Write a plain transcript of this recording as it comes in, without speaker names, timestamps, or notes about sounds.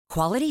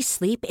Quality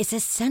sleep is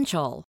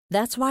essential.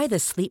 That's why the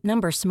Sleep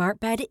Number Smart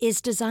Bed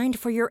is designed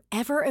for your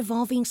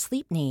ever-evolving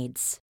sleep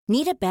needs.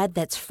 Need a bed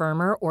that's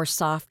firmer or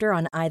softer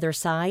on either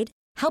side?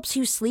 Helps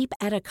you sleep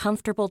at a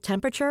comfortable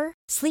temperature?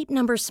 Sleep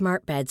Number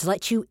Smart Beds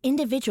let you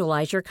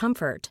individualize your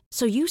comfort,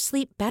 so you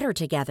sleep better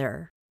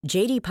together.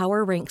 J.D.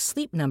 Power ranks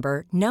Sleep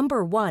Number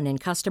number 1 in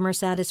customer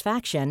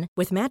satisfaction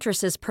with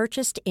mattresses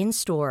purchased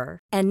in-store.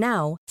 And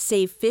now,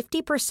 save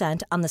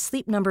 50% on the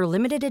Sleep Number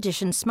Limited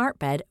Edition Smart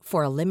Bed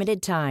for a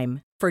limited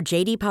time. For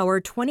J.D. Power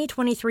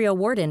 2023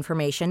 award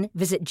information,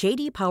 visit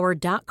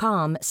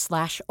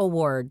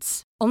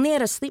jdpower.com/awards. Only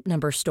at a Sleep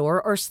Number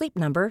store or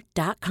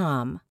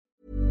sleepnumber.com.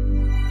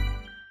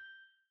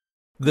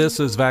 This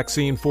is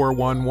Vaccine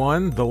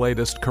 411, the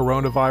latest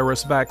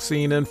coronavirus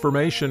vaccine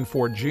information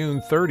for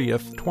June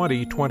 30th,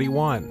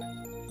 2021.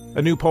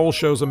 A new poll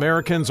shows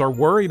Americans are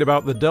worried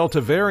about the Delta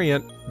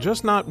variant,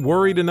 just not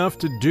worried enough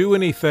to do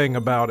anything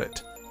about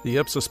it. The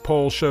Ipsos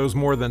poll shows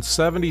more than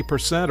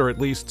 70% are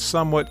at least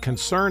somewhat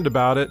concerned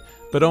about it,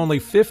 but only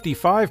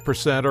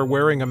 55% are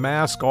wearing a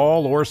mask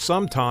all or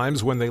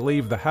sometimes when they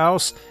leave the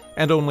house,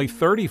 and only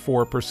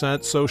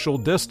 34% social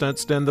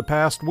distanced in the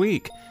past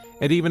week.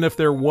 And even if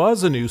there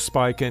was a new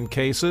spike in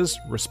cases,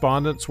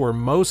 respondents were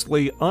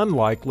mostly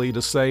unlikely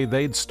to say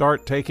they'd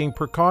start taking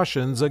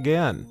precautions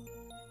again.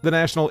 The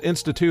National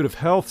Institute of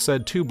Health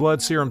said 2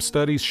 blood serum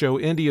studies show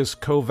India's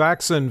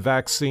Covaxin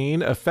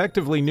vaccine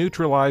effectively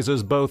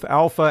neutralizes both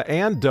Alpha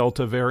and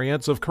Delta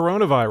variants of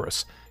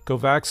coronavirus.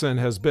 Covaxin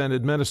has been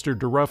administered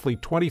to roughly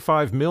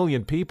 25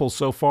 million people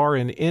so far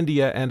in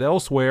India and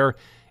elsewhere.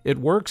 It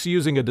works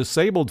using a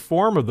disabled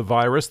form of the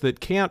virus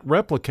that can't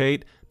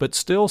replicate, but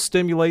still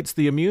stimulates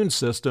the immune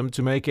system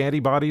to make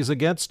antibodies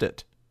against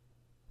it.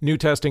 New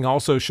testing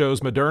also shows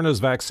Moderna's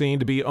vaccine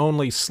to be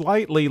only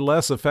slightly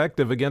less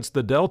effective against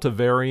the Delta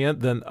variant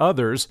than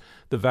others.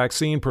 The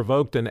vaccine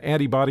provoked an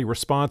antibody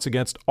response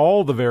against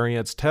all the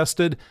variants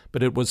tested,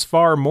 but it was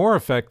far more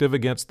effective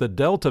against the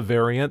Delta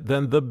variant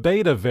than the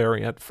Beta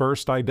variant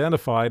first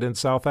identified in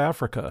South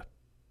Africa.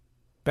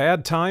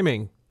 Bad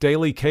timing.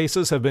 Daily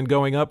cases have been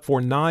going up for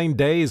 9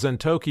 days in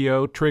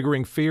Tokyo,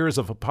 triggering fears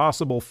of a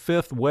possible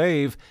 5th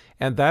wave,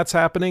 and that's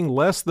happening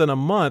less than a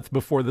month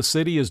before the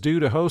city is due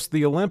to host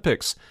the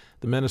Olympics.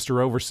 The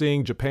minister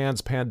overseeing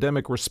Japan's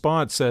pandemic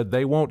response said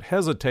they won't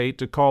hesitate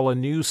to call a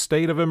new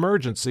state of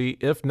emergency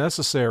if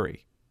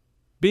necessary.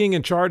 Being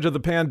in charge of the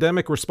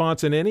pandemic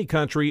response in any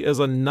country is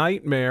a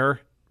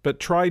nightmare,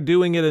 but try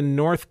doing it in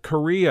North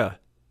Korea.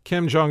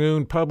 Kim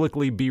Jong-un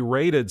publicly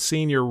berated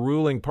senior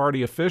ruling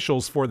party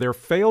officials for their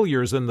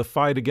failures in the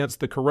fight against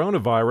the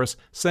coronavirus,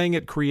 saying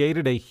it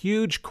created a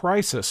huge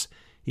crisis.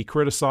 He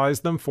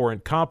criticized them for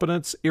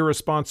incompetence,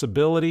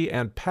 irresponsibility,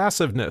 and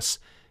passiveness.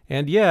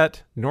 And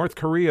yet, North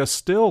Korea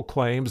still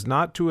claims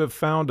not to have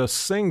found a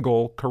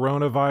single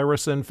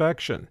coronavirus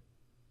infection.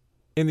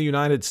 In the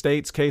United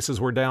States, cases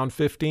were down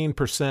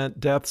 15%,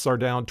 deaths are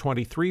down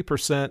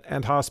 23%,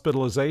 and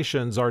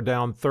hospitalizations are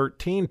down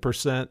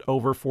 13%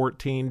 over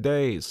 14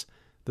 days.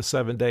 The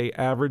 7-day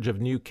average of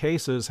new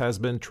cases has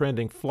been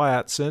trending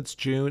flat since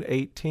June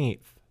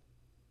 18th.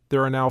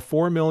 There are now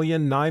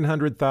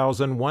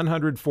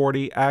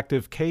 4,900,140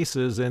 active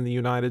cases in the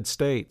United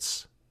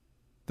States.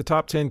 The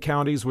top 10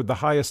 counties with the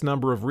highest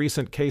number of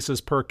recent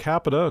cases per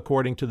capita,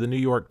 according to the New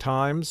York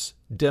Times: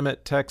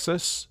 Dimmitt,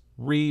 Texas;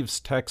 Reeves,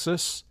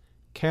 Texas;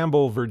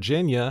 Campbell,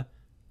 Virginia;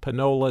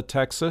 Panola,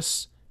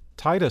 Texas;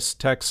 Titus,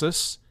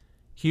 Texas;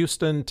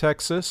 Houston,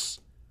 Texas;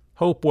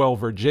 Hopewell,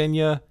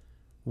 Virginia;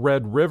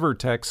 Red River,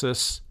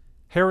 Texas;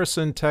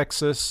 Harrison,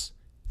 Texas;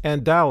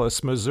 and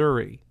Dallas,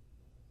 Missouri.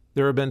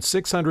 There have been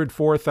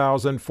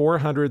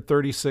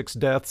 604,436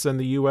 deaths in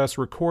the U.S.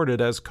 recorded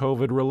as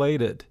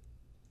COVID-related.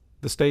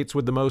 The states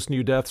with the most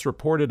new deaths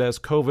reported as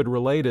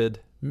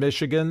COVID-related: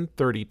 Michigan,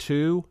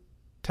 32;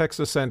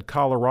 Texas and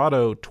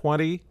Colorado,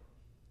 20;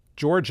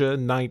 Georgia,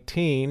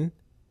 19;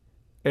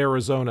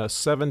 Arizona,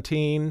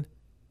 17;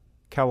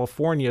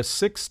 California,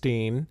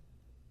 16;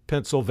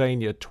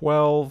 Pennsylvania,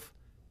 12;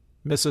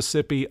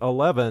 Mississippi,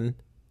 11;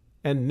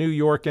 and New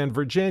York and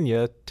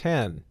Virginia,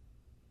 10.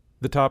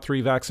 The top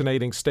 3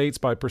 vaccinating states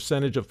by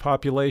percentage of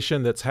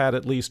population that's had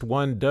at least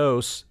one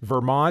dose: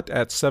 Vermont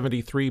at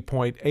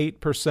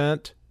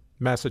 73.8%,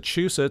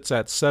 Massachusetts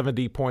at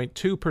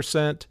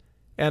 70.2%,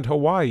 and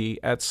Hawaii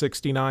at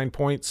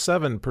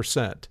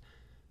 69.7%.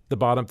 The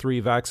bottom 3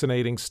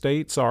 vaccinating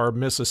states are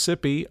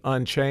Mississippi,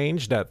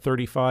 unchanged at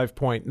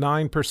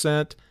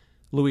 35.9%,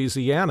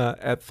 Louisiana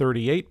at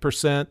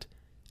 38%,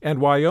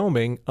 and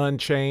Wyoming,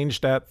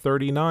 unchanged at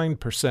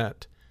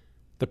 39%.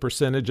 The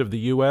percentage of the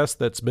U.S.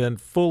 that's been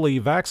fully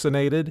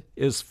vaccinated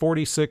is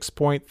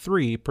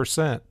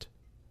 46.3%.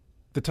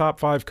 The top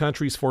 5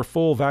 countries for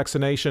full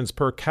vaccinations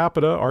per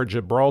capita are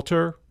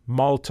Gibraltar,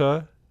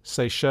 Malta,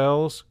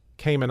 Seychelles,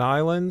 Cayman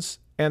Islands,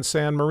 and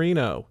San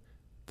Marino.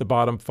 The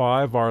bottom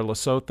 5 are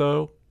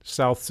Lesotho,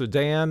 South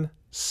Sudan,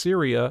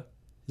 Syria,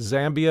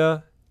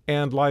 Zambia,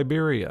 and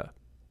Liberia.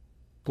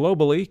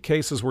 Globally,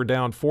 cases were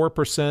down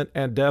 4%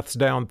 and deaths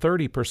down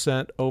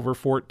 30% over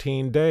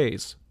 14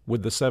 days.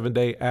 with the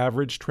 7-day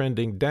average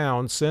trending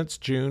down since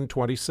June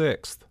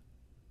 26th.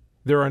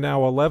 There are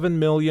now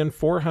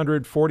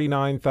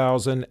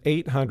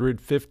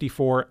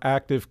 11,449,854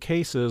 active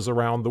cases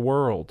around the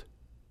world.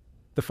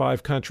 The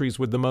 5 countries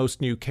with the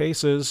most new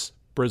cases: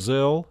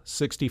 Brazil,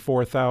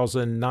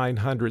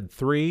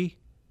 64,903,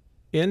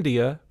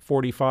 India,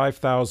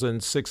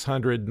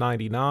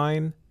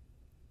 45,699,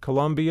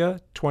 Colombia,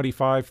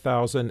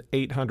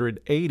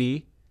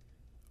 25,880,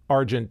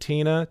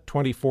 Argentina,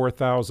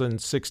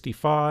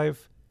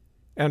 24,065,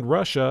 and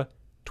Russia,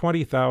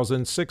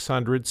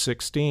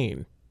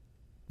 20,616.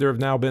 There have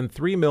now been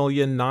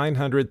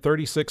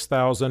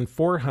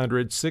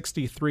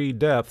 3,936,463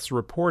 deaths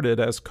reported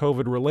as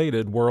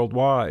COVID-related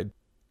worldwide.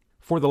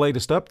 For the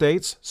latest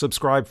updates,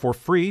 subscribe for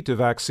free to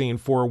Vaccine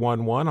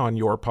 411 on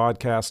your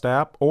podcast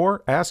app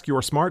or ask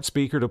your smart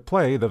speaker to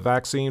play the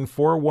Vaccine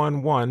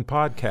 411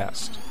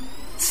 podcast.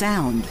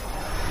 Sound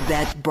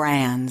that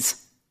brands.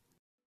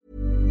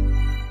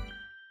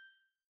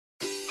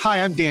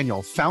 Hi, I'm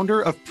Daniel,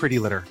 founder of Pretty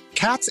Litter.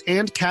 Cats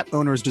and cat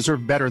owners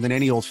deserve better than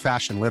any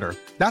old-fashioned litter.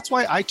 That's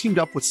why I teamed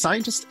up with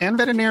scientists and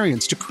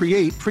veterinarians to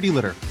create Pretty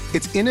Litter.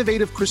 Its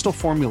innovative crystal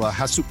formula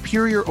has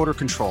superior odor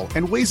control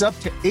and weighs up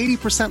to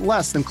 80%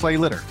 less than clay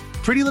litter.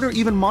 Pretty Litter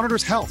even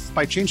monitors health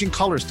by changing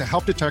colors to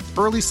help detect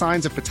early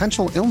signs of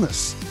potential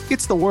illness.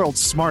 It's the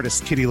world's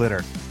smartest kitty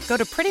litter. Go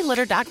to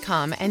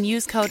prettylitter.com and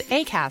use code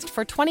ACAST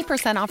for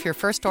 20% off your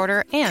first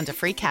order and a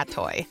free cat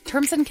toy.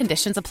 Terms and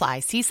conditions apply.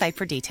 See site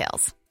for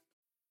details.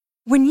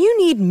 When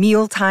you need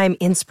mealtime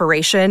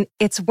inspiration,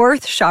 it's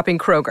worth shopping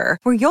Kroger,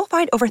 where you'll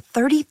find over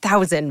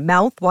 30,000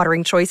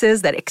 mouth-watering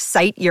choices that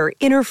excite your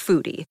inner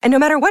foodie. And no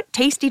matter what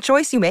tasty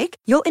choice you make,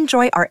 you'll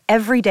enjoy our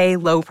everyday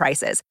low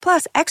prices,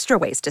 plus extra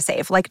ways to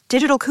save, like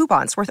digital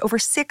coupons worth over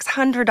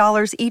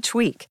 $600 each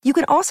week. You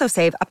can also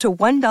save up to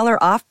 $1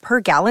 off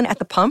per gallon at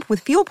the pump with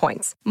fuel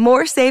points.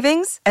 More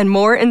savings and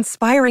more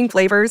inspiring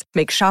flavors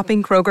make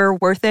shopping Kroger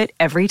worth it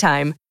every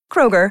time.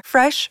 Kroger,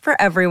 fresh for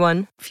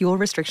everyone. Fuel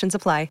restrictions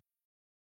apply.